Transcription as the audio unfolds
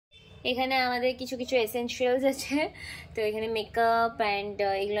এখানে আমাদের কিছু কিছু এসেনশিয়ালস আছে, তো এখানে মেকআপ অ্যান্ড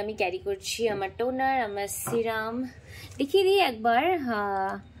এগুলো আমি ক্যারি করছি। আমার টোনার, আমার সিরাম দেখিয়ে দিই একবার।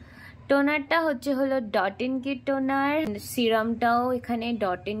 টোনারটা হলো ডট এন্ড কির টোনার, সিরামটাও এখানে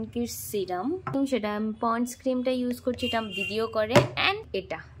ডট এন্ড কির সিরাম, সেটা পন্ডস ক্রিমটা ইউজ করছি, এটা দিদিও করে। অ্যান্ড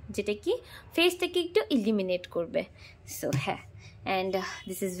এটা যেটা কি ফেসটাকে একটু ইলিমিনেট করবে। সো হ্যাঁ, and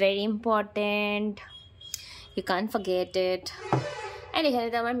this is very important, you can't forget it. And এখানে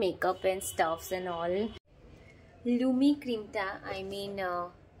তো আমার makeup and stuffs and all. লুমি ক্রিমটা, আই মিন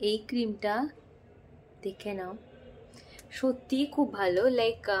এই ক্রিমটা দেখে নাও, সত্যি খুব ভালো।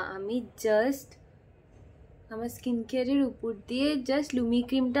 লাইক আমি জাস্ট আমার স্কিন কেয়ারের উপর দিয়ে জাস্ট লুমি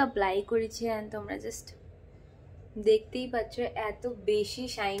ক্রিমটা অ্যাপ্লাই করেছি, অ্যান্ড তোমরা জাস্ট দেখতেই পাচ্ছ এত বেশি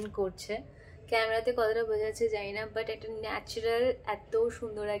শাইন করছে। ক্যামেরাতে কতটা বোঝা যাচ্ছে জানি না, বাট একটা ন্যাচারাল এত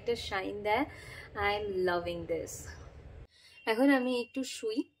সুন্দর একটা শাইন দেয়। I am loving this. এখন আমি একটু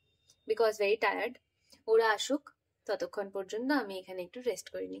শুই, বিকজ ভেরি টায়ার্ড। ওরা আসুক, ততক্ষণ পর্যন্ত আমি এখানে একটু রেস্ট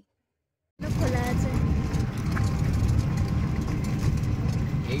করে নিই। খোলা আছে,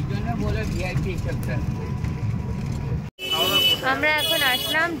 আমরা এখন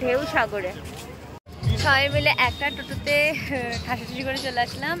আসলাম ঢেউ সাগরে, সবাই মিলে একটা টোটোতে ঠাসাঠাসি করে চলে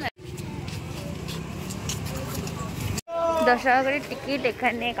আসলাম। 10 টাকা করে টিকিট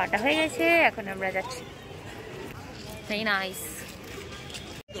এখানে কাটা হয়ে গেছে, এখন আমরা যাচ্ছি। ভেরি নাইস,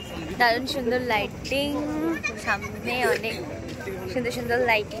 দারুণ সুন্দর লাইটিং, সামনে অনেক সুন্দর সুন্দর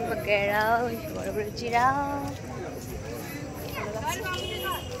লাইটিং বগেরা, বড় বড় চিরা।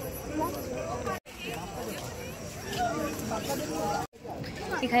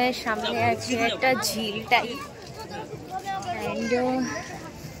 এখানে সামনে আছে একটা ঝিল type,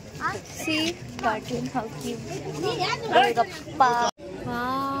 and see cartoon, how cute, golgappa,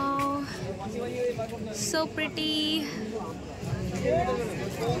 wow, so pretty.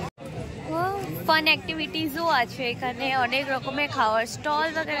 Wow, fun activities ও আছে এখানে, অনেক রকমের খাওয়ার স্টল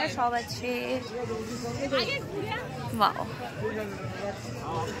वगैरह সব আছে। wow,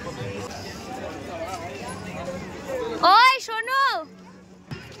 ওই শোনো,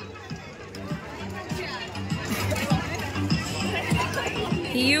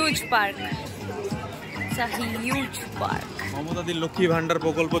 huge park, huge park. মমতাদির Lakshmi Bhandar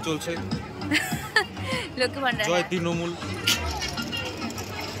প্রকল্প চলছে। লক্ষ্মী ভান্ডার, জয় তৃণমূল।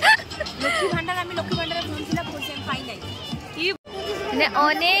 লক্ষ্মী ভান্ডার, আমি লক্ষ্মী ভান্ডারে ফর্ম ফিল আপ করছি, আমি পাই নাই। মানে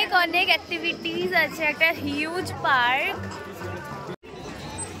অনেক অনেক অ্যাক্টিভিটিস আছে, একটা হিউজ পার্ক,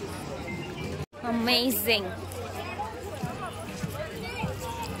 অ্যামেজিং।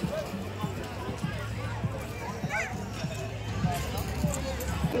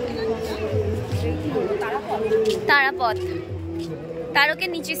 तारापथ, तारों के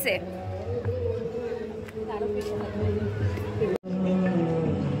नीचे से।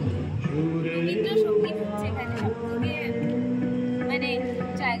 মানে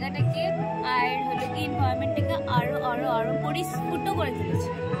জায়গাটাকে আর হলো কি এনভায়রনমেন্টটাকে আরো আরো আরো পরিস্ফুট করে তুলেছে,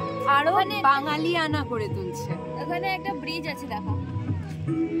 আরো বাঙালিয়ানা করে তুলছে। ওখানে একটা ব্রিজ আছে দেখো,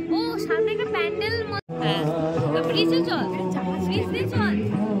 ও সামনে একটা প্যান্ডেল, হ্যাঁ ব্রিজে চল, ব্রিজ দিয়ে চল।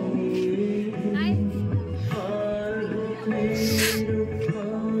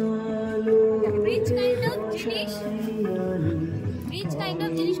 ব্রিজ কাইন্ড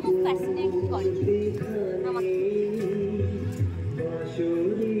অফ জিনিস খুব ফ্যাসিনেট করে আমাকে।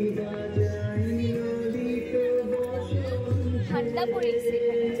 ঠান্ডা পড়েছে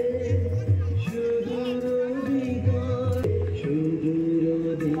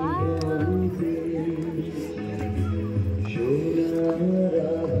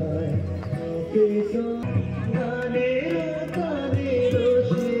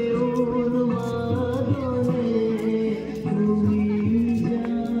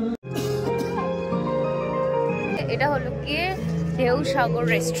এটা হলো কি ঢেউ সাগর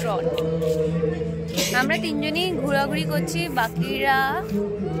রেস্টুরেন্ট। আমরা তিনজনই ঘোরাঘুরি করছি, বাকিরা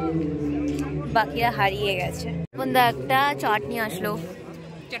হারিয়ে গেছে। বন্ধু একটা চাট নিয়ে আসলো,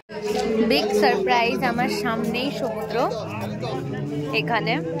 বিগ সারপ্রাইজ, আমার সামনেই সমুদ্র,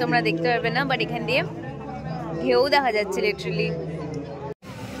 এখানে তোমরা দেখতে পারবে না, বাট এখান দিয়ে ঢেউ দেখা যাচ্ছে লিটারালি।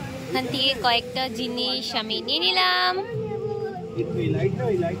 এখান থেকে কয়েকটা জিনিস আমি নিয়ে নিলাম।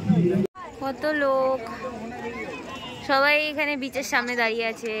 কত লোক, সবাই এখানে বিচের সামনে দাঁড়িয়ে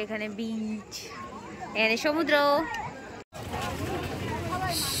আছে। এখানে বিচ, এখানে সমুদ্র,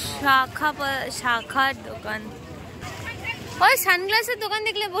 শাখার দোকান, ওই সানগ্লাসের দোকান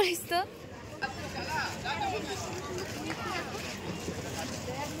দেখলে বলিস তো।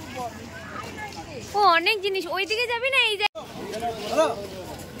 ও অনেক জিনিস, ওইদিকে যাবি না, এই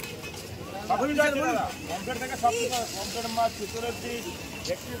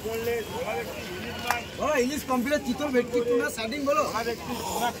ইলিশ কমপ্লিট চিতল ভেটকি টুনা সার্ডিং বলো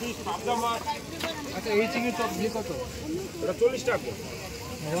আচ্ছা এই চিংড়ি তো দিয়ে কত ওটা 40 টাকা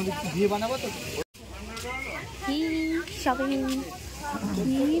এখন একটু দিয়ে বানাবো তো কি শপিং কি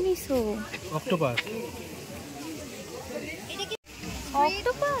নিছো অক্টোপাস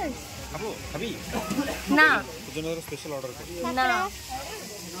অক্টোপাস খাবো খাবি না ওর জন্য স্পেশাল অর্ডার করি না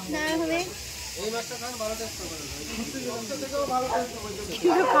না হবে এই মাছটা খান ভালো টেস্ট হবে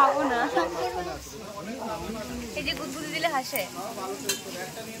কিন্তু খাবো না এই যে গুদগুদি দিলে হাসে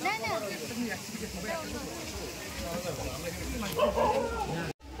না না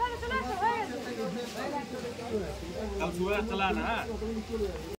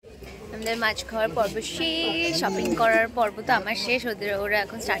আমাদের মাছ খাওয়ার পর্ব শেষ শপিং করার পর্ব তো আমার শেষ ওরা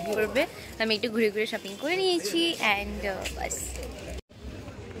এখন স্টার্ট করবে আমি একটু ঘুরে ঘুরে শপিং করে নিয়েছি অ্যান্ড বাস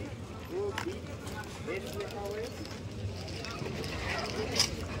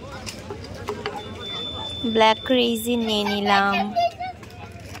ব্ল্যাক ক্রেজি নিয়ে নিলাম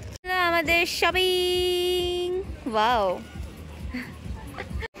আমাদের শপিং ওয়াও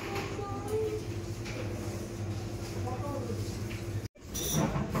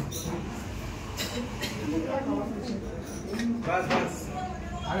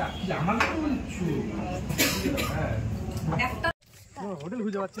হোটেল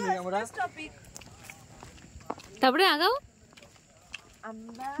খুঁজে পাচ্ছি না আমরা তারপরে আগাও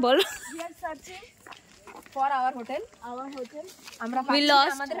বলো ফর আওয়ার হোটেল আমরা We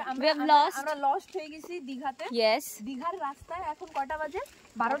lost. We have lost. আমরা লস্ট হয়ে গেছি দিঘাতে ইয়েস দিঘার রাস্তায় এখন কটা বাজে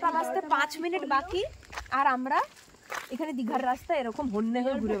 12টা বাজতে 5 মিনিট বাকি আর আমরা এখানে দিঘার রাস্তায় এরকম হন্যে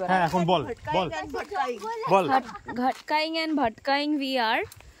হয়ে ঘুরে বেড়াচ্ছি হ্যাঁ এখন বল বল ঘটকাইং এন্ড ভটকাইং we are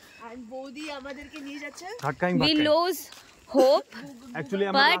আর বৌদি আমাদেরকে নিয়ে যাচ্ছে ঘটকাইং we lose hope অ্যাকচুয়ালি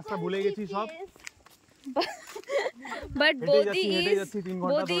আমরা but- রাস্তা ভুলে গেছি সব but হেঁটে যাচ্ছি 3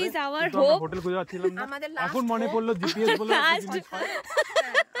 ঘন্টা Bodhi ধরে is our কিন্তু আমরা hope হোটেল খুঁজে পাচ্ছিলাম না আমাদের last এখন মনে পড়লো জিপিএস বলে একটা Last- জিনিস হয়।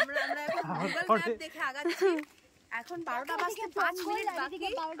 আমরা এখন গুগল ম্যাপ দেখে আগাচ্ছি এখন 12টা বাজতে 5 মিনিট বাকি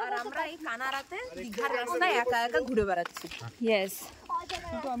আর আমরা এই কানারাতে দিঘার রাস্তায় একা একা ঘুরে বেড়াচ্ছি yes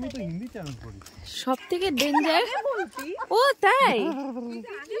কিন্তু আমি তো হিন্দি চ্যানেল করি সবথেকে ডেঞ্জার ও তাই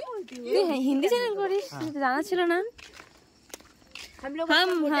তুই হিন্দি চ্যানেল করিস জানা ছিল না हम लोग हम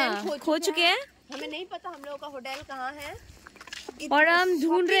हाँ खो चुके हैं हमें नहीं पता हम लोगों का होटल कहाँ है और हम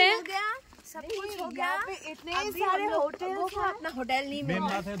ढूंढ रहे हैं हो गया सब कुछ हो गया इतने सारे होटल अपना होटल नहीं मेन मिला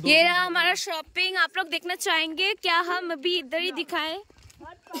बात है ये रहा हमारा शॉपिंग आप लोग देखना चाहेंगे क्या हम अभी इधर ही दिखाएं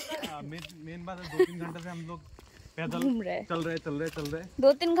मेन बात है 2-3 घंटे से हम लोग पैदल घूम रहे हैं। चल रहे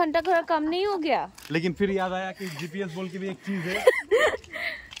 2-3 घंटा का कम नहीं हो गया लेकिन फिर याद आया कि जीपीएस बोल के भी एक चीज है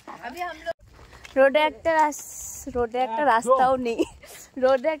अभी हम लोग রোডে একটা রাস্তাও নেই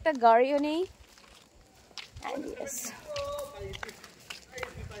রোডে একটা গাড়িও নেই And yes,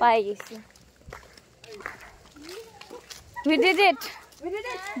 পাই গেছি we did it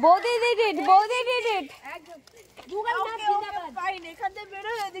both did it Google map जिंदाबाद फाइन এখান থেকে বের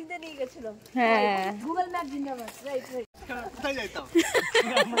হয়ে এদিক দিয়ে নিয়ে গেছিল হ্যাঁ गूगल मैप जिंदाबाद রাইট কোথায় যাইতাম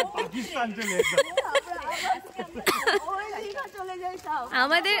আমরা পাকিস্তান চলে যেতাম ওই দিকে চলে যাই তাও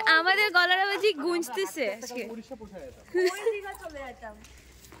আমাদের গলার আওয়াজই গুঞ্জতেছে আজকে ওই দিকে চলে যেতাম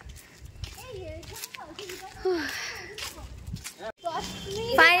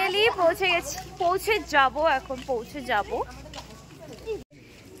ফাইনালি পৌঁছে যাব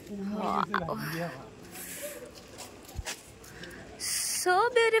so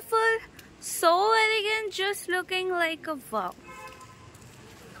beautiful so elegant just looking like a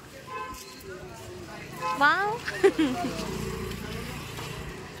wow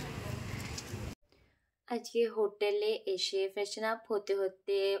আজকে হোটেলে এসে ফ্রেশন আপ হতে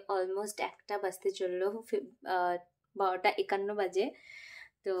হতে অলমোস্ট 1টা বাজতে চললো 12:51 বাজে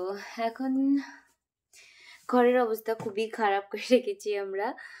তো এখন ঘরের অবস্থা খুবই খারাপ করে রেখেছি আমরা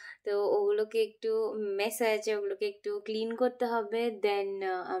তো ওগুলোকে একটু মেস হয়েছে ওগুলোকে একটু ক্লিন করতে হবে দেন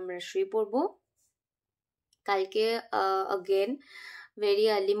আমরা শুয়ে পড়বো কালকে अगेन ভেরি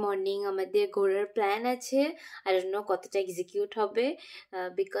আর্লি মর্নিং আমাদের ঘোরার প্ল্যান আছে আর জন্য কতটা এক্সিকিউট হবে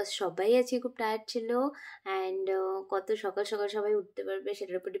বিকজ সবাই আজকে খুব টায়ার্ড ছিল অ্যান্ড কত সকাল সকাল সবাই উঠতে পারবে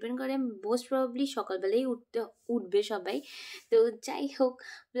সেটার উপর ডিপেন্ড করে মোস্ট প্রবাবলি সকালবেলাই উঠবে সবাই তো যাই হোক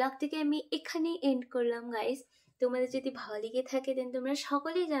ব্লগটাকে আমি এখানেই এন্ড করলাম গাইস তোমাদের যদি ভালো লেগে থাকে দেন তোমরা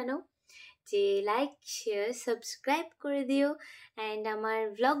সকলেই জানো যে লাইক শেয়ার সাবস্ক্রাইব করে দিও অ্যান্ড আমার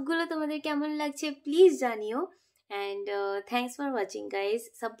ব্লগগুলো তোমাদের কেমন লাগছে প্লিজ জানিও and thanks for watching guys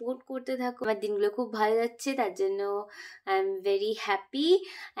support করতে থাকো আমার দিনগুলো খুব ভালো যাচ্ছে তার জন্য I am very happy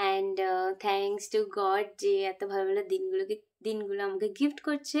and thanks to god যে এত ভালো ভালো দিনগুলোকে দিনগুলো আমাকে গিফট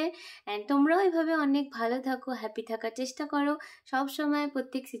করছে। অ্যান্ড তোমরাও এভাবে অনেক ভালো থাকো, হ্যাপি থাকার চেষ্টা করো, সব সময়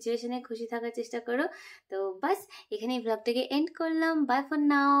প্রত্যেক সিচুয়েশনে খুশি থাকার চেষ্টা করো। তো বাস এখানে এই ব্লগটাকে এন্ড করলাম। By for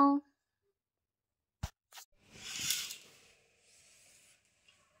now.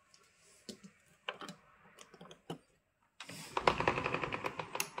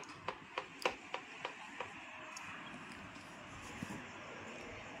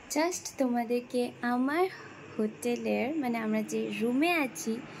 জাস্ট তোমাদেরকে আমার হোটেলের মানে আমরা যে রুমে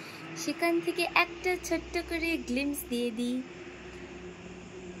আছি সেখান থেকে একটা ছোট্ট করে গ্লিমস দিয়ে দিই।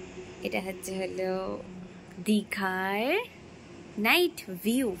 এটা হলো দীঘার night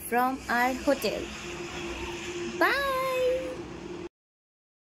view from our hotel. By.